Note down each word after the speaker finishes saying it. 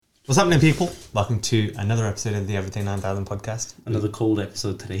What's happening, people? Welcome to another episode of the Everything 9000 podcast. Another cold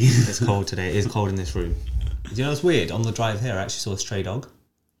episode today. It's cold today. It is cold in this room. Do you know what's weird? On the drive here, I actually saw a stray dog.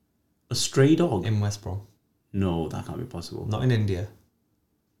 A stray dog? In West Brom. No, that can't be possible. Not in India.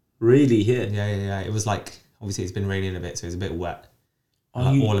 Really? Here? Yeah. It was like, obviously it's been raining a bit, so it's a bit wet.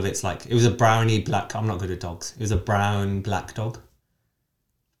 Are all of it's like, it was a brownie black, I'm not good at dogs. It was a brown black dog.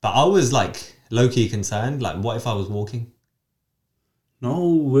 But I was like low-key concerned, like what if I was walking? No,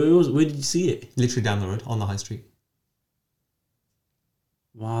 where did you see it? Literally down the road, on the high street.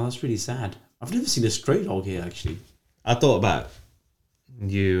 Wow, that's really sad. I've never seen a stray dog here, actually. I thought about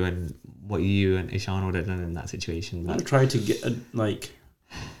you and what you and Ishan would have done in that situation. I tried to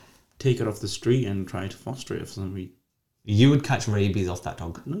take it off the street and try to foster it for some reason. You would catch rabies off that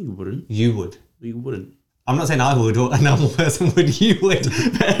dog. No, you wouldn't. You would. You wouldn't. I'm not saying I would or a normal person would, you would.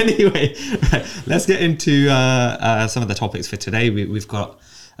 But anyway, right, let's get into some of the topics for today. We've got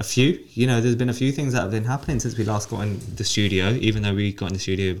a few. You know, there's been a few things that have been happening since we last got in the studio, even though we got in the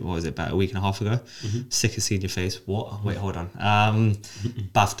studio, what was it, about a week and a half ago? Mm-hmm. Sick of seeing your face. What? Wait, hold on.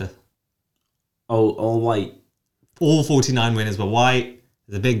 BAFTA. Oh, all white. All 49 winners were white.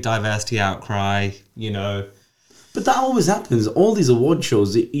 There's a big diversity outcry, you know. But that always happens. All these award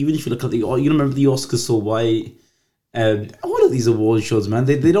shows, even if you look at you remember the Oscars so white. All of these award shows, man,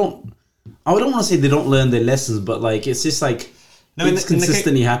 they don't. I don't want to say they don't learn their lessons, but like it's just like it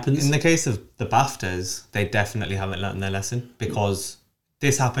consistently happens. In the case of the BAFTAs, they definitely haven't learned their lesson because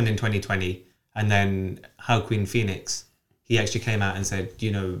this happened in 2020, and then Joaquin Phoenix, he actually came out and said,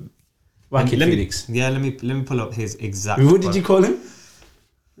 you know, Joaquin Phoenix. Let me pull up his exact. What did you call him?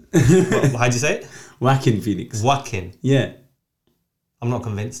 How'd you say it? Joaquin Phoenix. Joaquin. Yeah. I'm not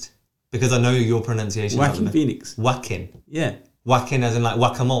convinced because I know your pronunciation. Joaquin Phoenix. Joaquin. Yeah. Joaquin as in like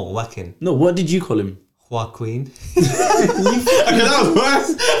whack-a-mole. Joaquin. No, what did you call him? Joaquin. Okay, that was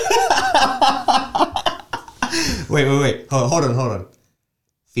worse. Wait. Hold on.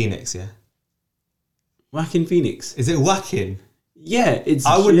 Phoenix, yeah. Joaquin Phoenix. Is it Joaquin? Yeah, it's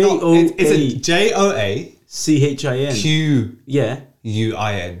I would not. Is it Joachin? Yeah.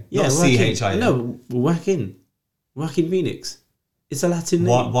 Uin, yeah, not Chin. No, Joaquin Phoenix. It's a Latin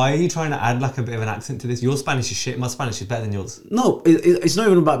name. Why are you trying to add like a bit of an accent to this? Your Spanish is shit. My Spanish is better than yours. No, it's not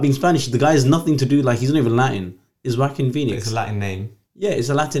even about being Spanish. The guy has nothing to do. Like he's not even Latin. It's Joaquin Phoenix. It's a Latin name. Yeah, it's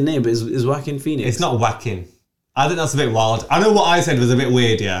a Latin name, but it's Joaquin Phoenix. It's not Joaquin. I think that's a bit wild. I know what I said was a bit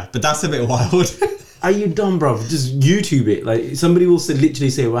weird, yeah, but that's a bit wild. Are you dumb, bro? Just YouTube it. Like somebody will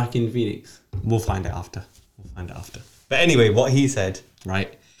literally say Joaquin Phoenix. We'll find it after. But anyway, what he said,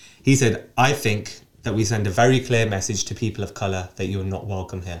 right? He said, I think that we send a very clear message to people of colour that you're not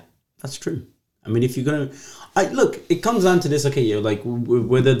welcome here. That's true. I mean, if you're going to... Look, it comes down to this, okay, yeah, like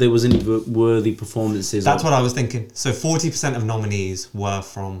whether there was any worthy performances. That's what I was thinking. So 40% of nominees were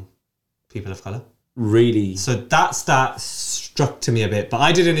from people of colour. Really? So that stat struck to me a bit. But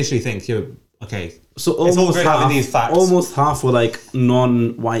I did initially think, okay... So almost half were like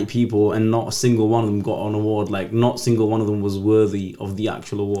non-white people, and not a single one of them got an award. Like not a single one of them was worthy of the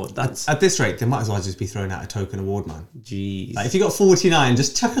actual award. That's at this rate, they might as well just be throwing out a token award, man. Jeez. Like if you got 49,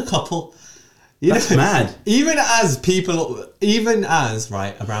 just chuck a couple. That's mad. Even as a brown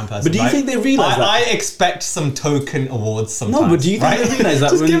person. But do you think they realise that? I expect some token awards sometimes. No, but do you think they realise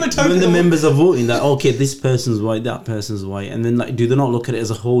that when the members are voting that, okay, this person's white, that person's white, and then like, do they not look at it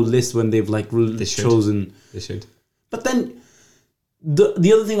as a whole list when they've like chosen? They should. But then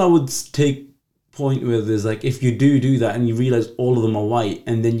the other thing I would take point with is like if you do that and you realise all of them are white,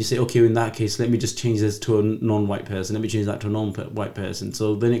 and then you say, okay, in that case, let me just change this to a non-white person, let me change that to a non-white person.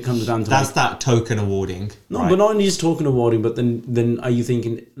 So then it comes down to that's that token awarding. No, right? But not only just token awarding, but then are you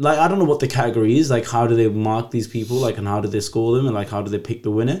thinking, like, I don't know what the category is, like how do they mark these people, like, and how do they score them, and like how do they pick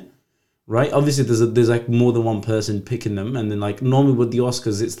the winner, right? Obviously there's like more than one person picking them, and then like normally with the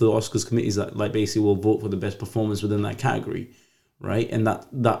Oscars, it's the Oscars committees that like basically will vote for the best performance within that category, right? And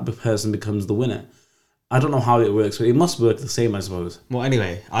that person becomes the winner. I don't know how it works, but it must work the same, I suppose. Well,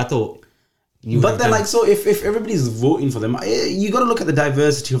 anyway, I thought... so if everybody's voting for them, you got to look at the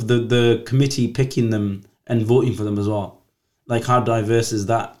diversity of the committee picking them and voting for them as well. Like, how diverse is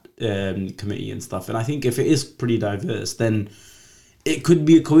that committee and stuff? And I think if it is pretty diverse, then it could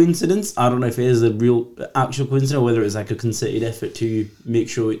be a coincidence. I don't know if it is a real, actual coincidence, or whether it's like a concerted effort to make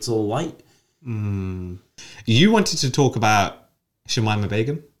sure it's all white. You wanted to talk about Shamima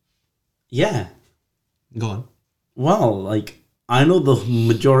Begum? Yeah. Go on. Well, like, I know the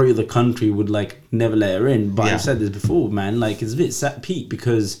majority of the country would, like, never let her in, but I've said this before, man, like, it's a bit sad, Pete,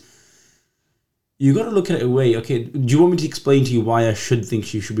 because you got to look at it away. Okay, do you want me to explain to you why I should think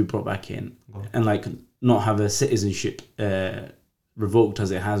she should be brought back in and, like, not have a citizenship revoked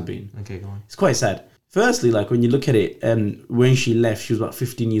as it has been. Okay, go on. It's quite sad. Firstly, like when you look at it, when she left, she was about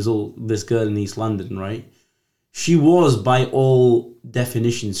 15 years old. This girl in East London, right? She was, by all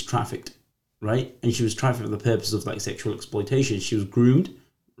definitions, trafficked, right? And she was trafficked for the purpose of like sexual exploitation. She was groomed,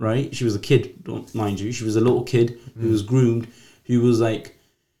 right? She was a kid, don't mind you. She was a little kid who was groomed, who was like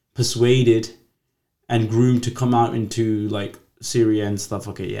persuaded and groomed to come out into like Syria and stuff.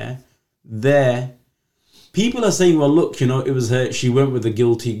 Okay, yeah. There, people are saying, well, look, you know, it was her, she went with a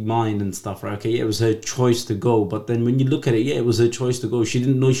guilty mind and stuff, right? Okay, yeah, it was her choice to go. But then when you look at it, yeah, it was her choice to go. She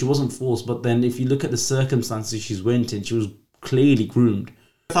didn't know, she wasn't forced. But then if you look at the circumstances she's went in, she was clearly groomed.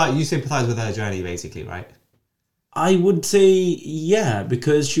 I thought you sympathise with her journey, basically, right? I would say, yeah,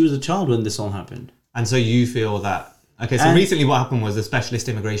 because she was a child when this all happened. And so you feel that... Okay, so recently what happened was the Specialist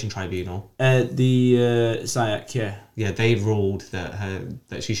Immigration Tribunal. The SIAC, yeah. Yeah, they ruled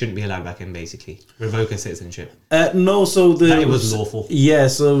that she shouldn't be allowed back in, basically. Revoke her citizenship. No, so the... That it was lawful. Yeah,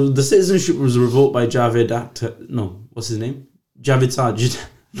 so the citizenship was revoked by Javed Akhtar... No, what's his name? Javed Sajid.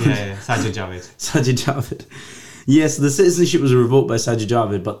 Yeah, Sajid Javid. Sajid Javid. Yes, the citizenship was revoked by Sajid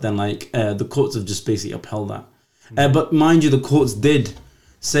Javid, but then like the courts have just basically upheld that. But mind you, the courts did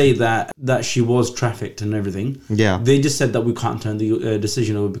say that she was trafficked and everything. Yeah. They just said that we can't turn the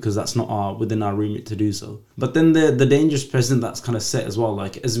decision over because that's not within our remit to do so. But then the dangerous precedent that's kind of set as well,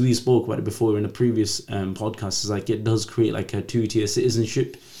 like as we spoke about it before in a previous podcast, is like it does create like a two-tier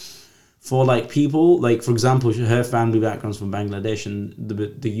citizenship for like people. Like for example, her family background's from Bangladesh, and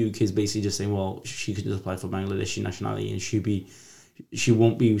the UK is basically just saying, well, she could just apply for Bangladeshi nationality and she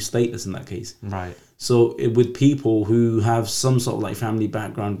won't be stateless in that case. Right. So with people who have some sort of like family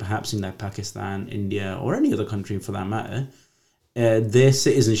background, perhaps in like Pakistan, India, or any other country for that matter, their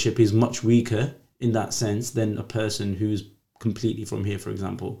citizenship is much weaker in that sense than a person who's completely from here, for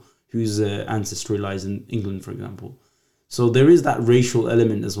example, whose ancestry lies in England, for example. So there is that racial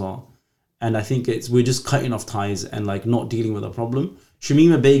element as well. And I think we're just cutting off ties and like not dealing with a problem.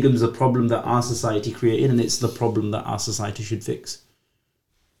 Shamima Begum's a problem that our society created, and it's the problem that our society should fix.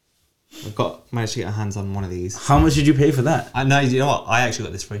 I've managed to get our hands on one of these. How much did you pay for that? No, you know what? I actually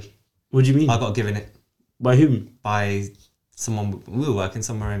got this free. What do you mean? I got given it. By whom? By someone. We were working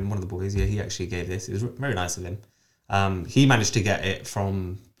somewhere, and one of the boys, yeah, he actually gave this. It was very nice of him. He managed to get it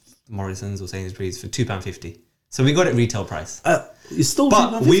from Morrison's or Sainsbury's for £2.50. So we got it retail price. It's still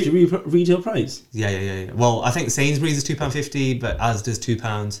 £2.50 retail price. Yeah. Well, I think Sainsbury's is £2.50, but Asda's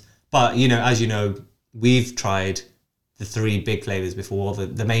 £2. But as you know, we've tried the three big flavours before,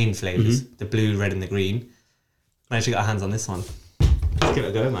 the main flavours, the blue, red and the green. Managed to get our hands on this one. Let's give it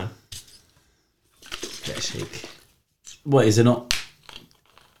a go, man. Get a shake. What, is it not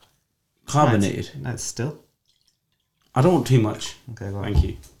carbonated? No, it's still. I don't want too much. Okay, go on. Thank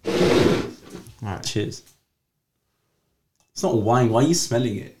you. Alright. Cheers. It's not wine. Why are you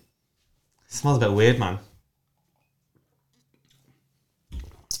smelling it? It smells a bit weird, man.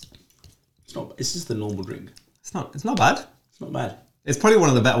 It's not. It's just the normal drink. It's not bad. It's not bad. It's probably one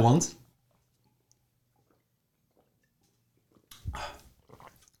of the better ones. I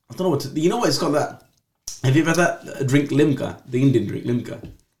don't know what to... You know what? It's got that... Have you ever had that drink Limca? The Indian drink Limca?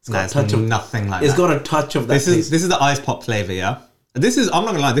 It's got a touch of nothing like that. It's got a touch of that This is the ice pop flavour, yeah? I'm not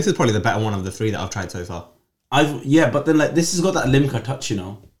gonna lie, this is probably the better one of the three that I've tried so far. But then like this has got that Limca touch, you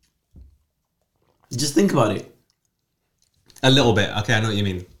know. Just think about it. A little bit, okay, I know what you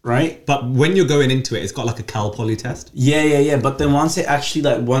mean. Right? But when you're going into it, it's got like a Cal Poly test. Yeah. But then once it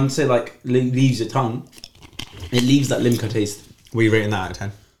leaves your tongue, it leaves that Limca taste. What are you rating that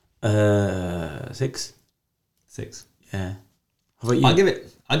out of 10? 6. 6. Yeah. How about you?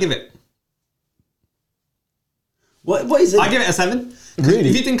 I'll give it. What is it? I give it a 7. Really?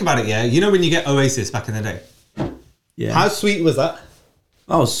 If you think about it, yeah, you know when you get Oasis back in the day? Yeah. How sweet was that?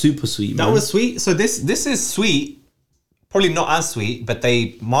 That was super sweet, man. That was sweet. So this is sweet. Probably not as sweet, but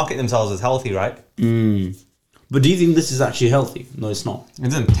they market themselves as healthy, right? But do you think this is actually healthy? No, it's not. It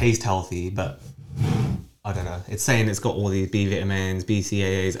doesn't taste healthy, but I don't know. It's saying it's got all these B vitamins,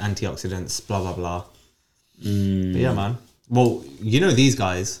 BCAAs, antioxidants, blah, blah, blah. But yeah, man. Well, these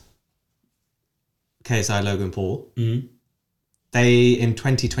guys, KSI, Logan Paul, they, in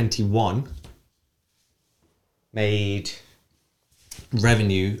 2021, made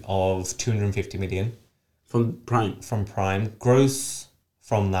revenue of 250 million. From Prime. Gross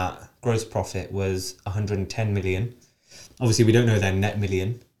profit was 110 million. Obviously, we don't know their net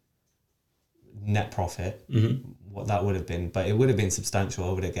profit, what that would have been, but it would have been substantial,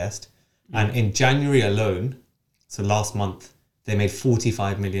 I would have guessed. And in January alone, so last month, they made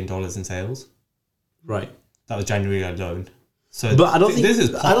 $45 million in sales. Right. That was January alone. So, But I don't think this is.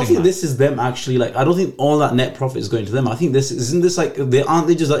 I don't popping, think man. this is them actually. Like, I don't think all that net profit is going to them. I think this isn't this like aren't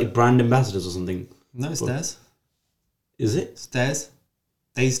they just like brand ambassadors or something? No, it's theirs. Is it? It's theirs.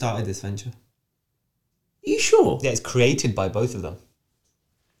 They started this venture. Are you sure? Yeah, it's created by both of them.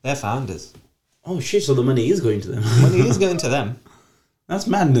 They're founders. Oh shit! So the money is going to them. Money is going to them. That's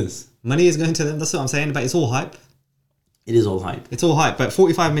madness. Money is going to them. That's what I'm saying. But it's all hype. It is all hype. It's all hype. But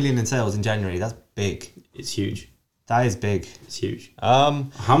 45 million in sales in January. That's big. It's huge. That is big. It's huge. Um,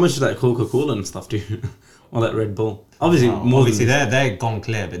 How much did that Coca-Cola and stuff do? Or that Red Bull? Obviously, more obviously than they're gone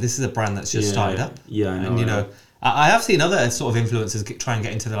clear. But this is a brand that's just started up. Yeah, I know. And you know, I have seen other sort of influencers try and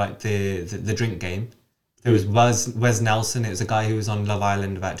get into the drink game. There was Wes Nelson. It was a guy who was on Love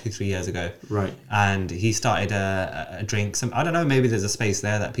Island about 2-3 years ago. Right. And he started a drink. I don't know, maybe there's a space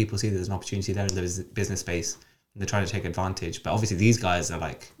there that people see there's an opportunity there in the business space. And they're trying to take advantage. But obviously these guys are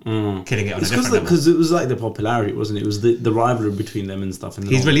like killing it on a different level. Because it was like the popularity, wasn't it? It was the rivalry between them and stuff. And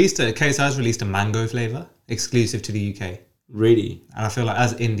KSI's released a mango flavour exclusive to the UK. Really? And I feel like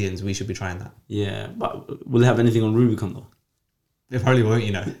as Indians, we should be trying that. Yeah. But will it have anything on Rubicon though? It probably won't,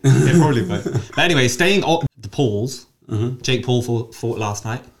 you know. It probably won't. But anyway, staying on the Pauls, Jake Paul fought last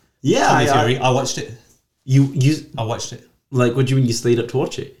night. Yeah. Tommy Fury. I watched it. You I watched it. like, what do you mean you stayed up to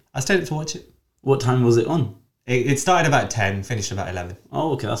watch it? I stayed up to watch it. What time was it on? It started about 10, finished about 11.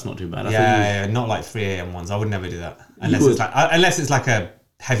 Oh, okay, that's not too bad. Yeah, not like 3 a.m. ones. I would never do that. would. Unless it's like a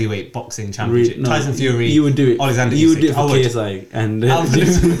heavyweight boxing championship. Tyson Fury. You would do it. Alexander You would do it Usyk. for I would. KSI and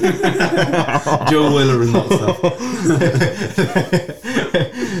Joe Wheeler and that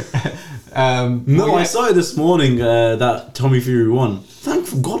stuff. No, I saw it this morning that Tommy Fury won.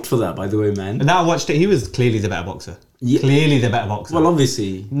 Thank God for that, by the way, man. And now I watched it. He was clearly the better boxer. Yeah. Clearly the better boxer. Well,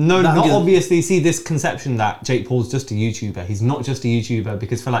 obviously. No, That not gives- obviously. See this conception that Jake Paul's just a YouTuber. He's not just a YouTuber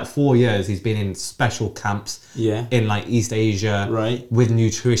because for like 4 years he's been in special camps Yeah. in like East Asia, Right. with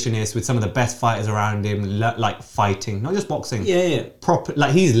nutritionists, with some of the best fighters around him, like fighting, not just boxing. Yeah. Proper,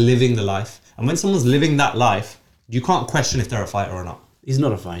 like he's living the life. And when someone's living that life, you can't question if they're a fighter or not. He's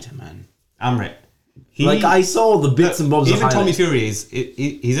not a fighter, man. Amrit. Like, I saw the bits and bobs of Even Tommy highlights.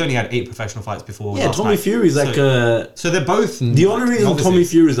 Fury he's only had 8 professional fights before. Yeah, last Tommy night. Fury's like So they're both. the only reason Tommy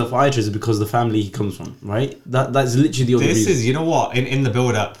Fury is a fighter is because of the family he comes from, right? That's literally the only This reason. is, you know what? In the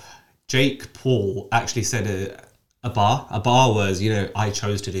build up, Jake Paul actually said a bar. A bar was, you know, I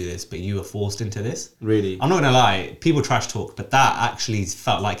chose to do this, but you were forced into this. Really? I'm not gonna lie, people trash talk, but that actually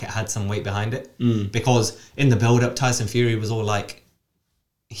felt like it had some weight behind it. Because in the build up, Tyson Fury was all like,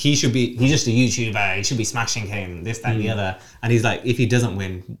 he's just a YouTuber, he should be smashing him, this, that, and the other. And he's like, if he doesn't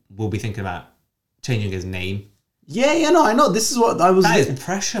win, we'll be thinking about changing his name. Yeah, no, I know. This is what I was. That is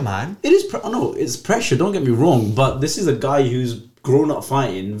pressure, man. It is. No, it's pressure. Don't get me wrong, but this is a guy who's grown up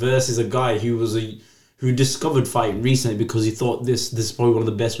fighting versus a guy who discovered fighting recently because he thought this is probably one of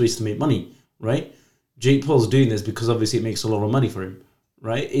the best ways to make money, right? Jake Paul's doing this because obviously it makes a lot of money for him,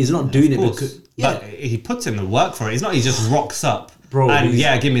 right? He's not doing it because But he puts in the work for it. It's not he just rocks up. Bro,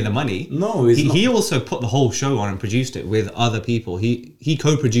 and give me the money. No, he's not. He also put the whole show on and produced it with other people. He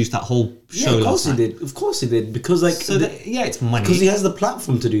co-produced that whole show. of course last he night. did. Of course he did because like So it's money. because he has the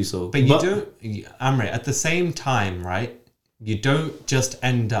platform to do so. But you don't, Amrit. At the same time, right? You don't just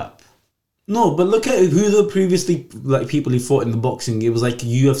end up. No, but look at who the previously like people who fought in the boxing. It was like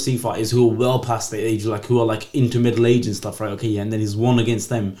UFC fighters who are well past their age, like who are like into middle age and stuff, right? Okay, yeah, and then he's won against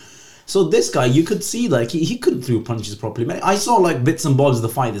them. So this guy, you could see like he couldn't throw punches properly. Man, I saw like bits and bobs of the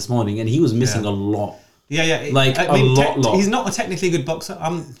fight this morning, and he was missing a lot. Yeah. Like, a lot. He's not a technically good boxer.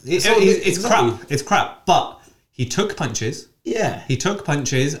 It's exactly. crap. It's crap. But he took punches. Yeah. He took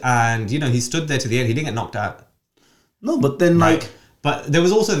punches, and he stood there to the end. He didn't get knocked out. No, but then Right. like. But there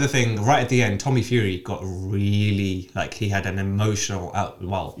was also the thing right at the end. Tommy Fury got really like he had an emotional out.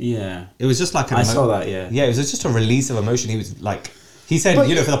 Well, Yeah. it was just like I saw that. Yeah. Yeah, it was just a release of emotion. He was like, he said,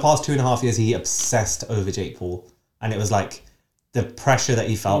 for the past 2.5 years, he obsessed over Jake Paul, and it was like the pressure that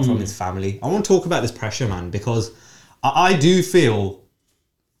he felt from his family. I want to talk about this pressure, man, because I do feel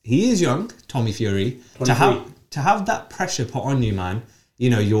he is young, Tommy Fury, to have that pressure put on you, man.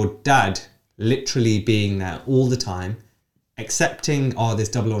 You know, your dad literally being there all the time, accepting, this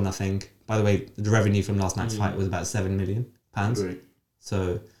double or nothing. By the way, the revenue from last night's fight was about £7 million. Great.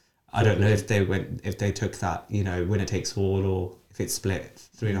 So I don't know if they took that, winner takes all, or if it's split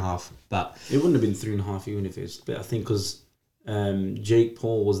 3.5. But It wouldn't have been 3.5 even if it's split. I think because Jake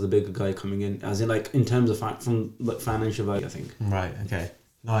Paul was the bigger guy coming in, as in like in terms of from like financial value. I think. right, okay.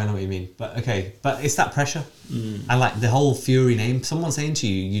 No, I know what you mean. But okay, but it's that pressure. And like the whole Fury name, someone saying to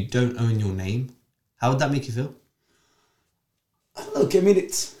you, you don't own your name. How would that make you feel? Look, I mean,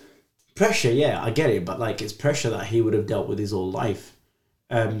 it's pressure. Yeah, I get it, but like it's pressure that he would have dealt with his whole life.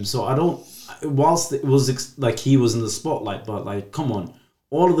 So I don't. Whilst it was like he was in the spotlight, but like, come on,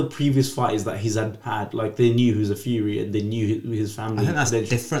 all of the previous fighters that he's had, like they knew who's a Fury and they knew his family. I think that's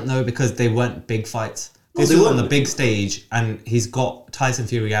different though, because they weren't big fights. No, This they was on weren't. the big stage, and he's got Tyson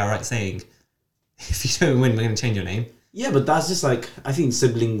Fury outright saying, "If you don't win, we're going to change your name." Yeah, but that's just like, I think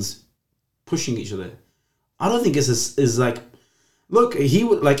siblings pushing each other. I don't think it's like, look, he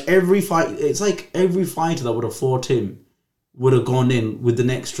would like every fight. It's like every fighter that would have fought him would have gone in with an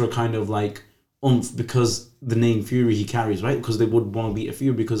extra kind of like oomph because the name Fury he carries, right? Because they would want to beat a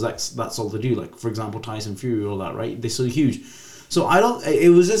Fury because that's all they do. Like for example, Tyson Fury, all that, right? They're so huge. So I don't. It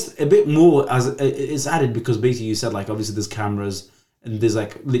was just a bit more as it's added because basically you said like obviously there's cameras and there's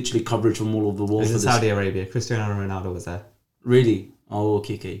like literally coverage from all over the world. This for is this. Saudi Arabia. Cristiano Ronaldo was there. Really? Oh,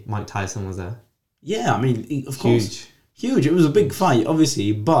 okay. Mike Tyson was there. Yeah, I mean, of course, huge. It was a big fight,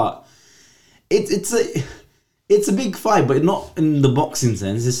 obviously, but it's a big fight, but not in the boxing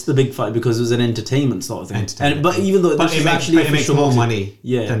sense. It's the big fight because it was an entertainment sort of thing. Entertainment. But even though this is actually it makes official more boxing, money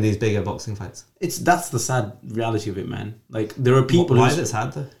Yeah. than these bigger boxing fights. that's the sad reality of it, man. Like there are people. Why who's- is it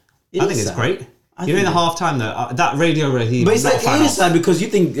sad though? It I is think it's sad. great. I You know, in think the half time though, that radio Raheem. But it's I'm not like a fan it is of. sad because you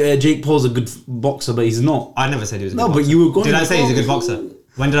think Jake Paul's a good boxer, but he's not. I never said he was a good No, boxer. but you were going. Did I say he's a good boxer?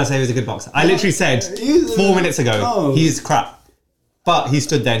 When did I say he was a good boxer? I literally said He's- 4 minutes ago, No. he's crap. But he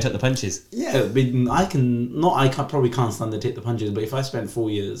stood there and took the punches. Yeah, but probably can't stand to take the punches. But if I spent 4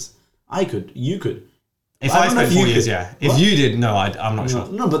 years, I could. You could. If I I don't know spent if you 4 years, could. yeah. If What? you did, no, I'm not sure.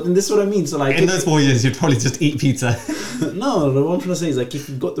 No, but then this is what I mean. So like, In those 4 years, you'd probably just eat pizza. no, what I'm trying to say is like if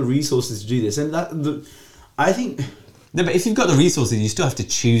you've got the resources to do this, and I think, No, but if you've got the resources, you still have to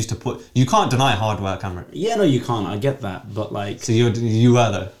choose to put. You can't deny hard work, Cameron. yeah, no, you can't. I get that, but like, So you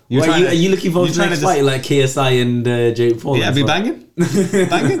were though. You're well, are you looking forward you're to the trying next just- fight like KSI and Jake Paul? Yeah, and be stuff? banging,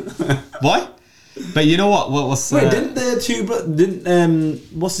 banging. Why? But you know what? What was Wait, didn't the two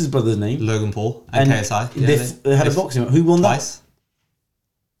what's his brother's name? Logan Paul and KSI? They had a boxing match. Who won that? twice.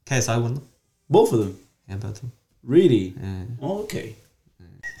 KSI won them. Both of them. Yeah, both of them. Really? Yeah. Oh, okay.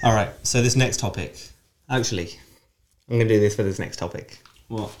 All right. So this next topic, actually, I'm gonna do this for this next topic.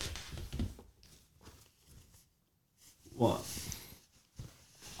 What? What?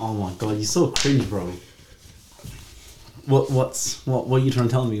 Oh my god, you're so cringe, bro. What are you trying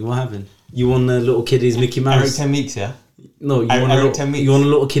to tell me? What happened? You won a little kiddies Mickey Eric Mouse? 10 weeks, yeah. No, you Eric won a little, 10 weeks. you won a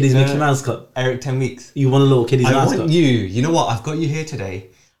little kiddies Mickey No. Mouse cup. Eric 10 weeks. You won a little kiddies I Mouse want cup. you. You know what? I've got you here today.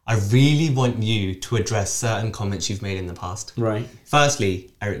 I really want you to address certain comments you've made in the past. Right.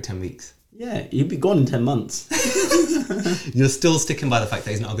 Firstly, Eric 10 weeks. Yeah, he'd be gone in 10 months. You're still sticking by the fact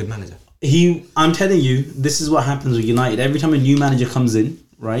that he's not a good manager. I'm telling you, this is what happens with United. Every time a new manager comes in,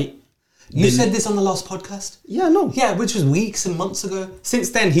 right? You said this on the last podcast. Yeah, no. Yeah, which was weeks and months ago. Since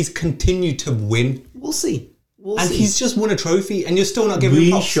then, he's continued to win. We'll see. And he's just won a trophy, and you're still not giving him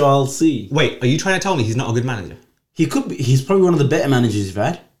We props. shall see. Wait, are you trying to tell me he's not a good manager? He could be. He's probably one of the better managers you've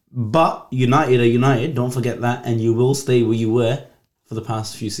had. But United are United. Don't forget that, and you will stay where you were for the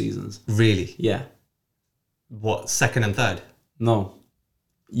past few seasons. Really? Yeah. What, second and third? No.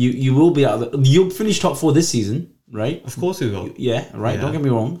 You will be out of the, you'll finish top 4 this season, right? Of course we will. Yeah, right. Yeah. Don't get me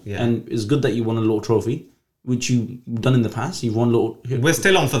wrong. Yeah. And it's good that you won a little trophy, which you've done in the past. You've won a little. We're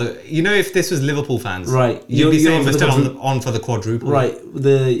still on for the... You know, if this was Liverpool fans... Right. You'd be You're saying on we're for the still on for the quadruple. Right.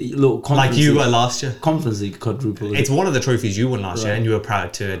 The little conference Like you league- were last year. Conference League quadruple. It's one of the trophies you won last year, Right. and you were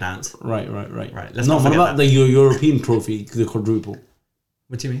proud to announce. Right. Right, let's no, not what forget about that. the European trophy, the quadruple?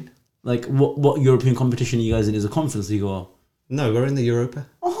 What do you mean? Like, what European competition are you guys in? Is a Conference League or No, we're in the Europa.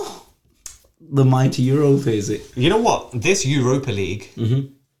 the mighty Europa, is it? You know what? This Europa League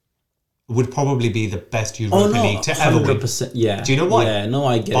would probably be the best Oh, Europa League to ever win. 100%. Yeah. Do you know why? Yeah, no,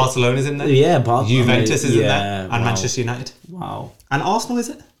 I get it. Barcelona's in there. Yeah, Barcelona. Juventus is in Yeah, there. And wow. Manchester United. Wow. And Arsenal, is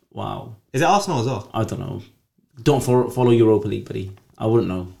it? Wow. Is it Arsenal as well? I don't know. Don't follow Europa League, buddy. I wouldn't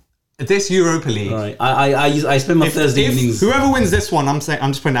know. This Europa League. All right. I spend my Thursday evenings. Whoever wins this one, I'm just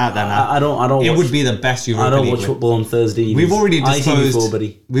putting it out there now. I don't. It watch, would be the best Europa I don't League watch win. football on Thursday evenings. We've already disposed- ITV4,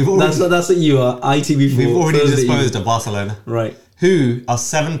 buddy. we've already- That's what you are. ITV4. We've already Thursday disposed evening. of Barcelona, Right. who are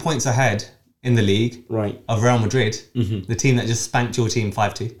 7 points ahead in the league Right. of Real Madrid, the team that just spanked your team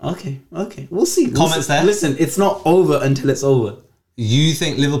 5-2. Okay. We'll see. Comments there? Listen, it's not over until it's over. You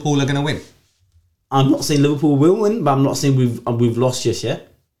think Liverpool are going to win? I'm not saying Liverpool will win, but I'm not saying we've lost just yet.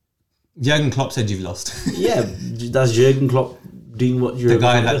 Jurgen Klopp said you've lost. Yeah, that's Jurgen Klopp doing what The Jurgen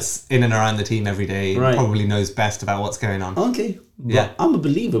guy Klopp that's in and around the team every day Right. probably knows best about what's going on. does. Okay. But Yeah. I'm a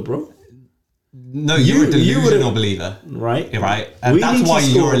believer, bro. No, you're a delusional believer. Right. Right? And that's why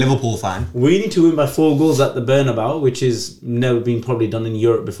you're a Liverpool fan. We need to win by 4 goals at the Bernabeu, which is never been probably done in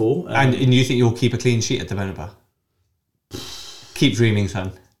Europe before. And you think you'll keep a clean sheet at the Bernabeu? Keep dreaming,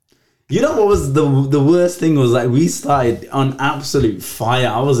 son. You know what was the worst thing was, like, we started on absolute fire.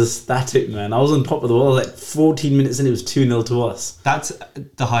 I was ecstatic, man. I was on top of the world. Like 14 minutes and it was 2-0 to us. That's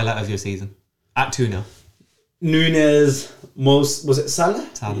the highlight of your season. At 2-0. Nunez, was it Salah?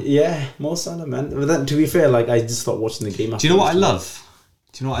 Salah. Yeah, Mo Salah, man. But then, to be fair, like, I just stopped watching the game. Do you know what I love?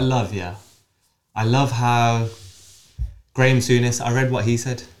 Do you know what I love? Yeah, I love how Graham Souness. I read what he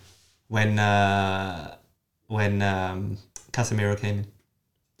said when Casemiro came in.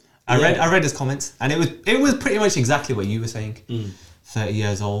 I read his comments, and it was pretty much exactly what you were saying. 30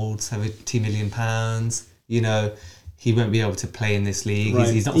 years old, £70 million. You know, he won't be able to play in this league. Right.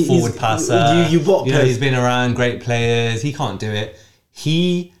 He's not a forward passer. You know, he's been around great players. He can't do it.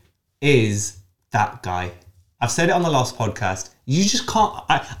 He is that guy. I've said it on the last podcast. You just can't.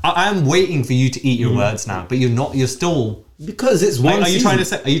 I am waiting for you to eat your words now, but you're not. You're still. Because it's one. Are you trying to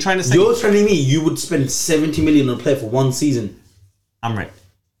say? Are you trying to say? You're telling me you would spend 70 million on a player for one season? I'm right.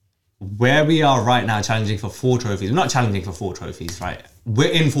 Where we are right now, challenging for 4 trophies. We're not challenging for 4 trophies, right?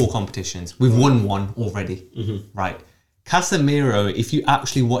 We're in 4 competitions. We've won 1 already, right? Casemiro, if you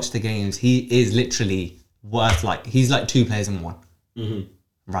actually watch the games, he is literally worth he's like 2 players in 1.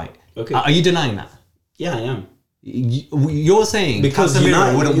 Right. Okay. Are you denying that? Yeah, I am. You're saying because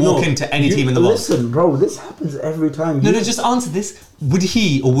Casemiro wouldn't walk into any team in the world. Listen, bro, this happens every time. No, just answer this. Would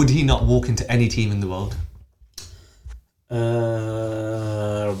he or would he not walk into any team in the world?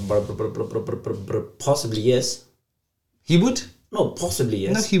 Possibly yes. He would? No, possibly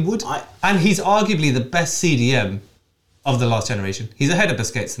yes. No, he would. And he's arguably the best CDM of the last generation. He's ahead of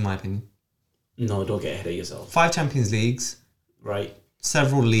Busquets, in my opinion. No, don't get ahead of yourself. 5 Champions Leagues. Right.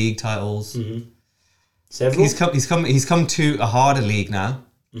 Several league titles. Several? He's come to a harder league now.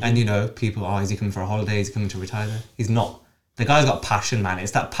 And, you know, people, is he coming for a holiday? Is he coming to retire? He's not. The guy's got passion, man.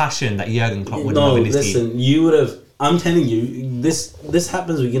 It's that passion that Jurgen Klopp would have in his team. No, listen, you would have... I'm telling you, this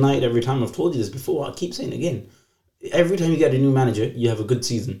happens with United every time. I've told you this before. I keep saying it again. Every time you get a new manager, you have a good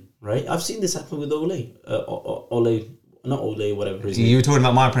season, right? I've seen this happen with Ole. Not Ole, whatever his name. You were talking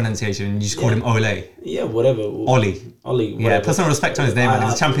about my pronunciation and you just called him Ole. Yeah, whatever. Ole, whatever. Yeah, put some respect on his name, man.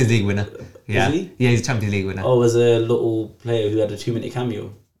 He's a Champions League winner. Yeah. Is he? Yeah, he's a Champions League winner. Oh, as a little player who had a 2-minute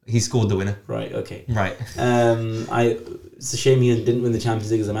cameo. He scored the winner. Right, okay. Right. It's a shame he didn't win the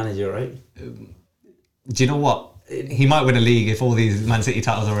Champions League as a manager, right? Do you know what? He might win a league if all these Man City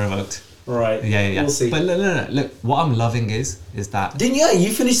titles are revoked. Right. Yeah. We'll see. But look, what I'm loving is that...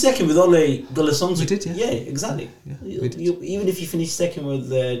 You finished second with Ole Gunnar Solskjaer. We did, yeah. Yeah, exactly. Yeah, even if you finish second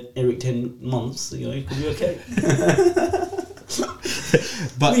with Eric 10 months, you know, you could be okay.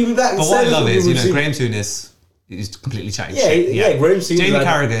 but what I love is, you know, Graham Souness is completely chatting shit. Yeah, Graham Souness. Jamie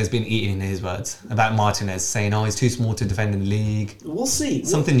Carragher has been eating his words about Martinez, saying, he's too small to defend in the league. We'll see.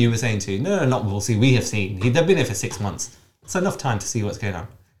 Something you were saying too. No, not we'll see. We have seen. They've been here for 6 months. It's enough time to see what's going on.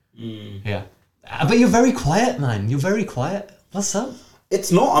 Yeah. But you're very quiet, man. You're very quiet. What's up?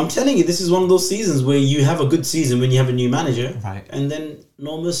 It's not. I'm telling you, this is one of those seasons where you have a good season when you have a new manager. Right. And then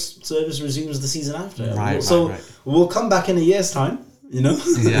normal service resumes the season after. Right. We'll come back in a year's time, you know?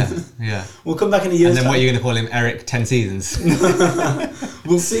 Yeah. We'll come back in a year's time. And then what are you going to call him? Eric 10 seasons?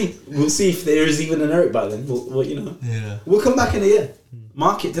 We'll see. We'll see if there is even an Eric by then. We'll you know. Yeah. We'll come back in a year.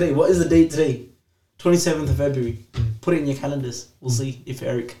 Mark it today. What is the date today? 27th of February. Put it in your calendars. We'll see if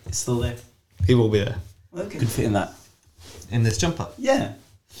Eric is still there. He will be there. Okay. Could fit in that. In this jumper? Yeah.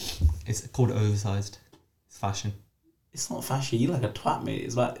 It's called oversized. It's fashion. It's not fashion. You're like a twat, mate.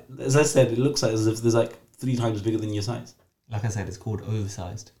 It's like, as I said, it looks like as if there's like 3 times bigger than your size. Like I said, it's called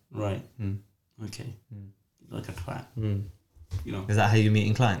oversized. Right. Okay. Like a twat. You know. Is that how you're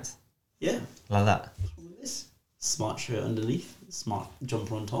meeting clients? Yeah. Like that? This smart shirt underneath, smart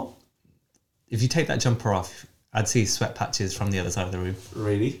jumper on top. If you take that jumper off, I'd see sweat patches from the other side of the room.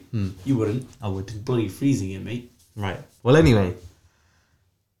 Really? You wouldn't. I would. It's bloody freezing here, mate. Right. Well, anyway,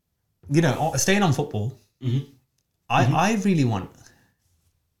 you know, staying on football, I really want,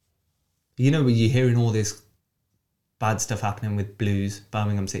 you know, you're hearing all this bad stuff happening with Blues,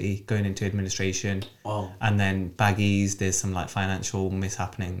 Birmingham City, going into administration. Oh. And then Baggies, there's some like financial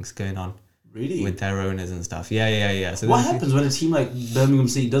mishappenings going on. Really? With their owners and stuff. Yeah. So what happens when a team like Birmingham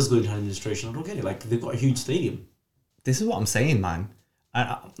City does go into administration? I don't get it. Like, they've got a huge stadium. This is what I'm saying, man.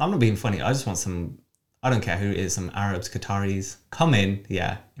 I'm not being funny. I just want some, I don't care who it is, some Arabs, Qataris, come in,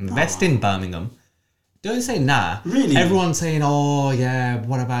 invest in Birmingham. Don't say nah. Really? Everyone's saying,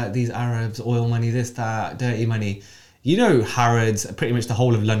 what about these Arabs, oil money, this, that, dirty money. You know, Harrods, pretty much the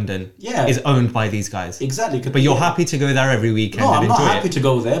whole of London, Yeah. is owned by these guys. Exactly. But you're happy to go there every weekend No, and I'm not enjoy happy it. to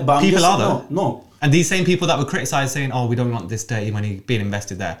go there, but People I'm just, are, though. No. And these same people that were criticised saying, oh, we don't want this dirty money being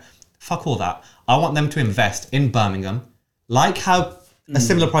invested there. Fuck all that. I want them to invest in Birmingham, like how a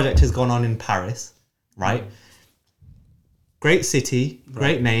similar project has gone on in Paris, right? Great city,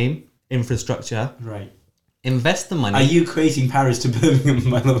 great name, infrastructure. Right. Invest the money. Are you equating Paris to Birmingham,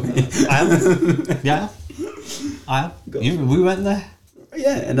 by the way? I am. Yeah. I am. We went there.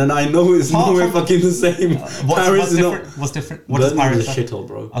 Yeah, and then I know it's Apart nowhere from- fucking the same. What's different? What's different? What does Birmingham Paris is a have? shithole,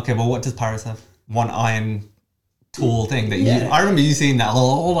 bro. Okay, well, what does Paris have? One iron tool thing that Yeah. you... I remember you seeing that.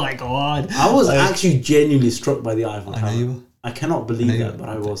 Oh my God. I was actually genuinely struck by the Eiffel Tower. know you were. I cannot believe that, but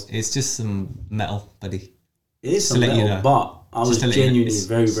I was. It's just some metal, buddy. It is to some let you metal, know. but I was Just to let you know, genuinely it's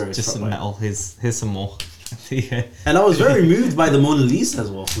very, very just struck some by it. metal. Here's some more. Yeah. And I was very moved by the Mona Lisa as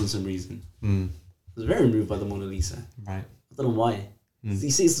well for some reason. Mm, I was very moved by the Mona Lisa. right. I don't know why. You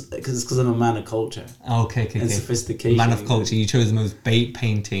see, it's because I'm a man of culture Okay. and sophistication. Man of culture. You chose the most bait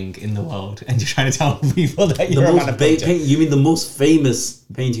painting in the world, and you're trying to tell people that The you're a man most of bait culture. paint. You mean the most famous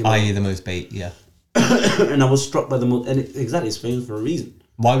painting? I.e., the most bait. Yeah. And I was struck by the most. And exactly, it's famous for a reason.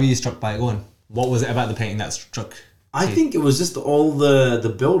 Why were you struck by it? Go on. What was it about the painting that struck? I think it was just all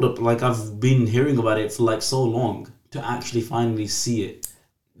the build up. Like I've been hearing about it for like so long to actually finally see it.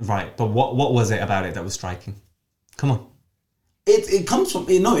 Right, but what was it about it that was striking? Come on. It comes from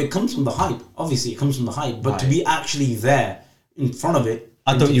it comes from the hype. Obviously, it comes from the hype. But to Right. be actually there in front of it,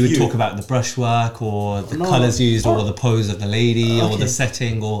 I thought and you to would view talk about the brushwork or the No. colours used or Oh. the pose of the lady or Okay. the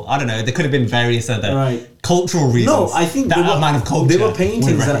setting or I don't know. There could have been various other Right. cultural reasons. No, I think that a man of culture There were would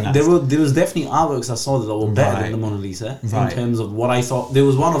paintings that recognise. there was definitely artworks I saw that were better Right. than the Mona Lisa Right. in terms of what I thought. There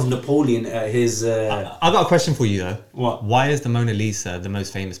was one of Napoleon. His I got a question for you though. what? Why is the Mona Lisa the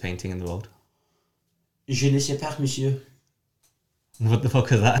most famous painting in the world? Je ne sais pas, monsieur. What the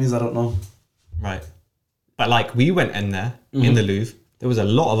fuck is that? Means I don't know. Right. But like we went in there Mm-hmm. in the Louvre. There was a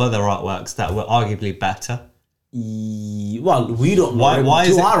lot of other artworks that were arguably better. Well, we don't know. Why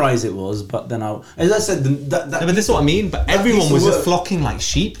is to it- our eyes it was, but then as I said, that No, but this is what I mean. But That everyone piece was of just work- flocking like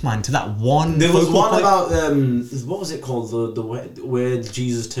sheep, man, to that one. there was focal one point. about what was it called, the where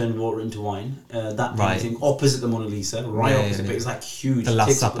Jesus turned water into wine. That Right. painting opposite the Mona Lisa, right Yeah, opposite, yeah. but it's like huge. The Last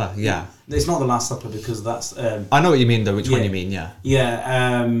takes- Supper, yeah. It's not the Last Supper because that's I know what you mean though. Which one Yeah. you mean? Yeah.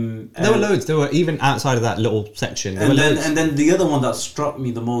 yeah. There were loads. There were even outside of that little section. There were loads. And then the other one that struck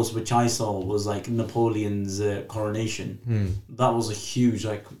me the most, which I saw, was like Napoleon's coronation. That was a huge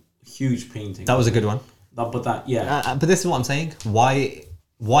painting. That was a good one. But But this is what I'm saying.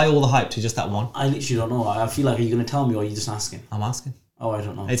 Why all the hype to just that one? I literally don't know. I feel like, are you going to tell me or are you just asking? I'm asking. Oh, I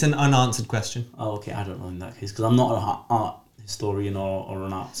don't know. It's an unanswered question. Oh, okay, I don't know in that case because I'm not an art historian or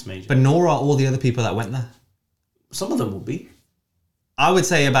an arts major. But nor are all the other people that went there. Some of them will be. I would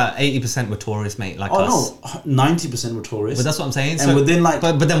say about 80% were tourists, mate, like us. Oh no, 90% were tourists. But that's what I'm saying. And within, like-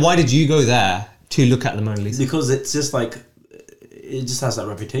 but then why did you go there to look at the Mona Lisa? because it's just like it just has that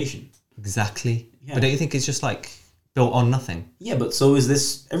reputation. Exactly. Yeah. But don't you think it's just like built on nothing? Yeah, but so is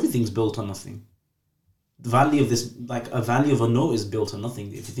this. Everything's built on nothing. The value of this, like a value of a note, is built on nothing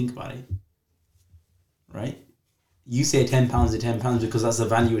if you think about it. Right? You say £10 is £10 because that's the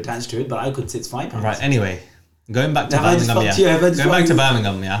value attached to it, but I could say it's £5. Right. Anyway, going back to Have I just Birmingham, fucked you? Have I just Going back fucked to you?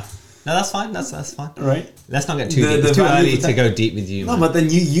 Birmingham, yeah. No, that's fine. That's fine. Right? Let's not get too The- deep. the It's too value early of to that- go deep with you, No, man. but then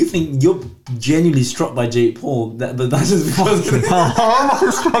you think you're genuinely struck by Jake Paul, but that's just because How am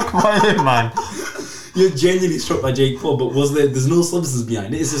I struck by him, man? you're genuinely struck by Jake Paul. But there's no substance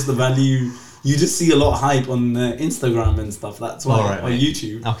behind it. It's just the value. You just see a lot of hype on Instagram and stuff. That's why Alright, on mate.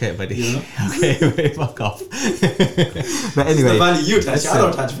 YouTube. Okay, buddy. You know? Okay, wait, fuck off. But It's the anyway, value you attach. I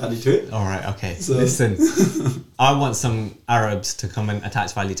don't listen. attach value to it. All right, okay. So- Listen, I want some Arabs to come and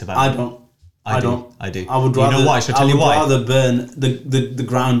attach value to Birmingham. I don't. I do. don't. I do. I would You rather. know why? Should I tell you why? I would rather burn the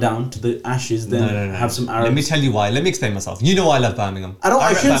ground down to the ashes than No. have some Arabs. Let me tell you why. Let me explain myself. You know I love Birmingham. I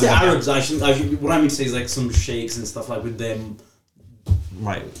rep shouldn't say Birmingham. Arabs. I should. What I mean to say is like some sheikhs and stuff like with them.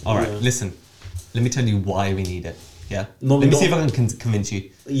 Right. All right. Yeah. Listen. Let me tell you why we need it. Yeah. No, we Let me see if don't. I can convince you.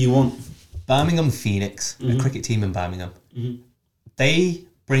 You want. Birmingham Phoenix, Mm-hmm. a cricket team in Birmingham. They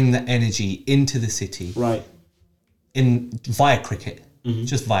bring the energy into the city Right. via cricket, Mm-hmm.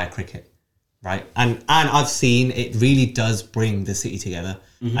 just via cricket, right? And I've seen it really does bring the city together,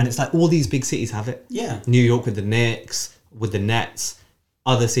 and it's like all these big cities have it. Mm-hmm. Yeah. New York with the Knicks, with the Nets,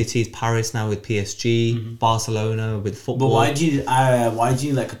 other cities, Paris now with PSG, Barcelona with But football. why do you need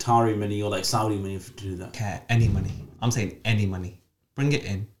like Qatari money or like Saudi money to do that? Care any money? I'm saying any money. Bring it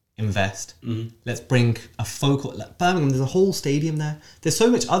in. invest. Let's bring a focal. Like Birmingham, there's a whole stadium there. There's so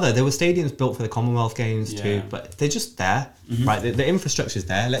much other. There were stadiums built for the Commonwealth Games too, but they're just there, right? The infrastructure's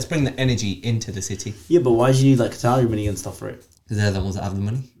there. Let's bring the energy into the city. Yeah, but why do you need like Qatari money and stuff for it? Because they're the ones that have the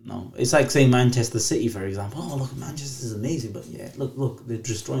money. No, it's like saying Manchester City, for example. Oh, look, Manchester is amazing, but yeah, look, they're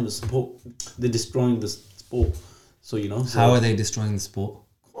destroying the sport. They're destroying the sport. So you know, how are they destroying the sport?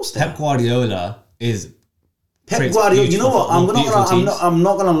 Of course, Pep Guardiola is. Pep Guardiola. You know what? I'm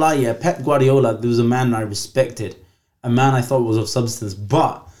not gonna lie. Yeah, Pep Guardiola. There was a man I respected, a man I thought was of substance,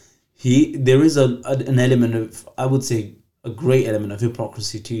 but there is an element of, I would say, a great element of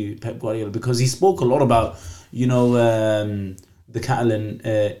hypocrisy to Pep Guardiola, because he spoke a lot about, you know, the Catalan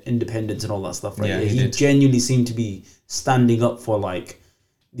independence and all that stuff, right? Yeah, he genuinely seemed to be standing up for like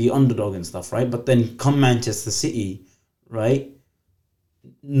the underdog and stuff, right? But then come Manchester City, right?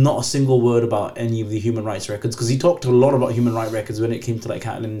 Not a single word about any of the human rights records, because he talked a lot about human rights records when it came to like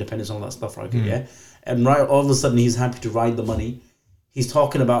Catalan independence and all that stuff, right? Yeah, and right, all of a sudden he's happy to ride the money. He's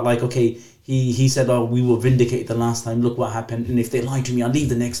talking about like, okay, he said, oh, we were vindicated the last time. Look what happened, and if they lie to me, I'll leave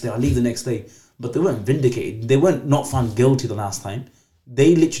the next day. But they weren't vindicated. They weren't not found guilty the last time.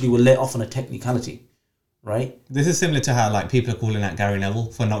 They literally were let off on a technicality, right? This is similar to how like people are calling out Gary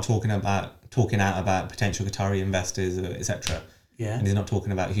Neville for not talking out about potential Qatari investors, etc. Yeah, and he's not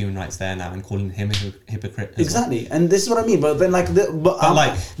talking about human rights there now and calling him a hypocrite. Exactly, and this is what I mean. But then, like,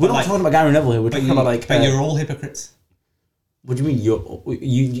 we're not talking about Gary Neville here. We're talking about like. But you're all hypocrites. What do you mean?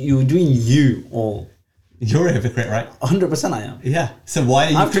 You're doing you all. You're a hypocrite, right? 100% I am. Yeah. So why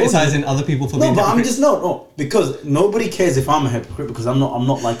are you criticizing other people for being hypocrites? No, but I'm just no, because nobody cares if I'm a hypocrite, because I'm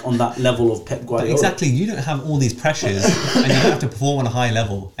not like on that level of Pep Guardiola. But exactly, you don't have all these pressures and you don't have to perform on a high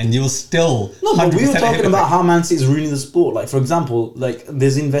level, and you're still no. But we were talking about how Man City is ruining the sport. Like, for example, like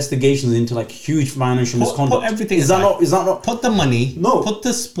there's investigations into like huge financial misconduct. Put everything is that not? Put the money. No. Put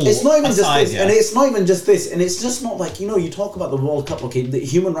the sport. It's not even aside, just this, and it's not even just this, and it's just not like, you know, you talk about the World Cup, okay, the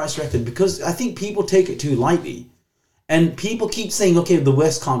human rights record, because I think people take it too lightly. And people keep saying, okay, the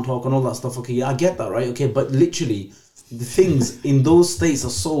West can't talk and all that stuff. Okay, yeah, I get that, right? Okay, but literally, the things in those states are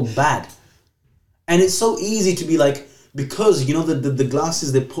so bad. And it's so easy to be like, because, you know, the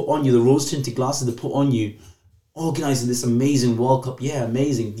glasses they put on you, the rose-tinted glasses they put on you, organizing this amazing World Cup. Yeah,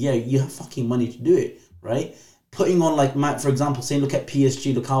 amazing. Yeah, you have fucking money to do it, right? Putting on, like, for example, saying, look at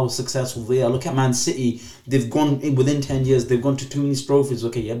PSG, look how successful they are. Look at Man City. They've gone, within 10 years, they've gone to too many trophies.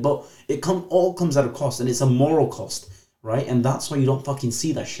 Okay, yeah, but it all comes at a cost, and it's a moral cost. Right, and that's why you don't fucking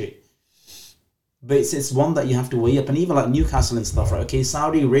see that shit. But it's one that you have to weigh up, and even like Newcastle and stuff, right? Okay,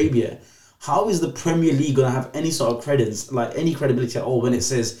 Saudi Arabia. How is the Premier League gonna have any sort of credence, like any credibility at all, when it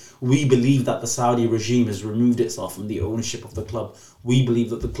says we believe that the Saudi regime has removed itself from the ownership of the club? We believe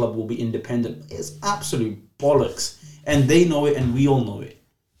that the club will be independent. It's absolute bollocks, and they know it, and we all know it.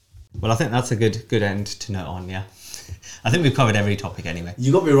 Well, I think that's a good end to note on. Yeah. I think we've covered every topic anyway.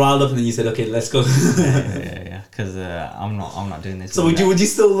 You got me riled up, and then you said, "Okay, let's go." yeah. Because I'm not doing this. So would you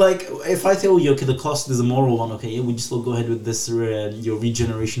still like, if I tell you, okay, the cost is a moral one, okay, yeah, would you still go ahead with this your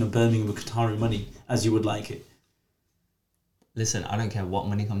regeneration of Birmingham with Qatari money as you would like it? Listen, I don't care what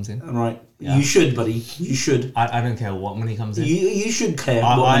money comes in. Right. Yeah. You should, buddy. You should. I don't care what money comes in. You should care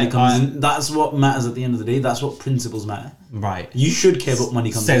what money comes in. That's what matters at the end of the day. That's what principles matter. Right. You should care what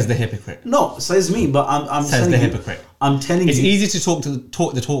money comes in. Says the hypocrite. No, says me, but I'm says the hypocrite. I'm telling you. It's easy to talk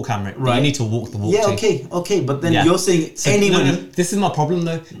the talk, Cameron. Right. You need to walk the walk. Yeah, okay. But then you're saying any money. No, this is my problem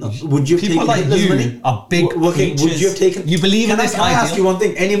though. No. Would you have people taken like Hitler's you money? Are big creatures. Would you have taken? You believe in this idea? Can I ask you one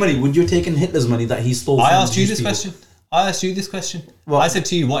thing? Any money? Would you have taken Hitler's money that he stole? I asked you this question. I said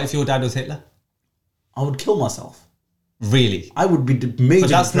to you, what if your dad was Hitler? I would kill myself. Really? I would be major. But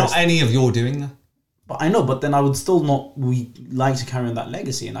that's not any of your doing, though. But I know. But then I would still not. We like to carry on that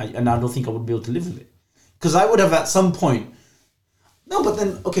legacy, and I don't think I would be able to live with it, because I would have at some point. No, but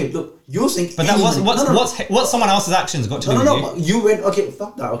then okay, look, you're saying. But that what's someone else's actions got to do with you? No, you went okay.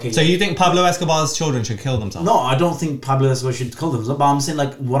 Fuck that. Okay. So you think Pablo Escobar's children should kill themselves? No, I don't think Pablo Escobar should kill themselves. But I'm saying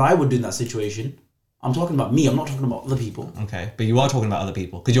like what I would do in that situation. I'm talking about me. I'm not talking about other people. Okay, but you are talking about other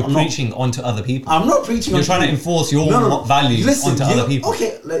people because you're preaching onto other people. I'm not preaching. You're trying to enforce your values onto other people.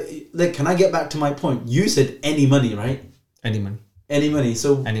 Okay, like, can I get back to my point? You said any money, right? Any money. Any money.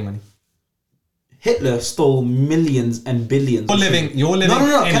 So any money. Hitler stole millions and billions. You're living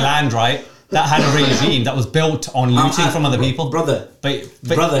in land, right? That had a regime that was built on looting from other people. Brother. But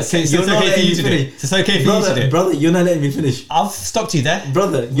brother, it's okay for you to do it. It's okay for you to do it. Brother, you're not letting me finish. I've stopped you there.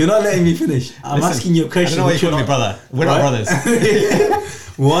 Brother, you're not letting me finish. I'm asking you a question. I don't know why you call me brother. We're not brothers.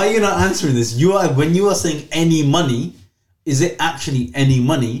 Why are you not answering this? When you are saying any money, is it actually any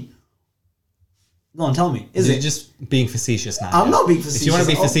money? Go on, tell me. Is You're it? just being facetious now. I'm not being If facetious. you want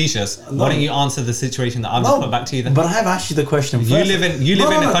to be Oh, facetious, no. why don't you answer the situation that I've just put back to you then? But I have asked you the question first. You live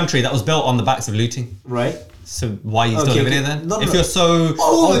in No. a country that was built on the backs of looting. Right? So why are you still Okay, living okay. here then? No, if no. you're so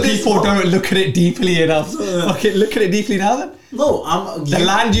people don't look at it deeply enough. Okay, look at it deeply now then. No, I'm... The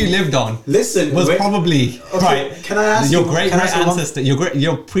land you lived on Listen, was wait. probably Okay, right. can I ask your you- great can I great say one- ancestor,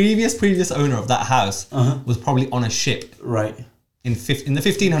 your previous owner of that house was probably on a ship Right. in the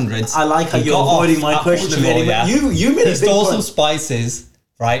 1500s. I like how He you're got off avoiding my at question of Portugal, any... yeah. You made He a big stole some point. spices,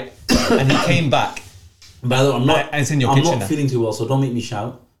 right? And he came back. By the way, And it's in your I'm kitchen not now. feeling too well, so don't make me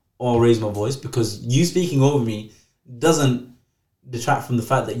shout or raise my voice, because you speaking over me doesn't detract from the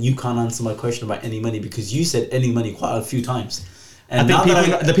fact that you can't answer my question about any money, because you said any money quite a few times. And I now think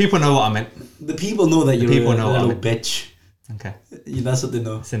that the people know what I meant. the people know that you're people a know what I little mean. bitch. Okay. Yeah, that's what they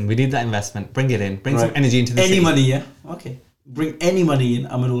know. Listen, we need that investment. Bring it in. Bring some Right. energy into the Any city. money, yeah? Okay. Bring any money in,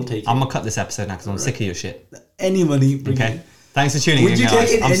 I'm gonna take it. I'm gonna cut this episode now because I'm sick of your shit. Any money, bring Okay. it. Thanks for tuning Would in, you guys.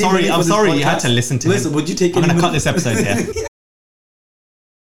 take it I'm any sorry. money I'm for this sorry you had podcast? to listen to Listen, him. would you take I'm any gonna cut money? this episode here.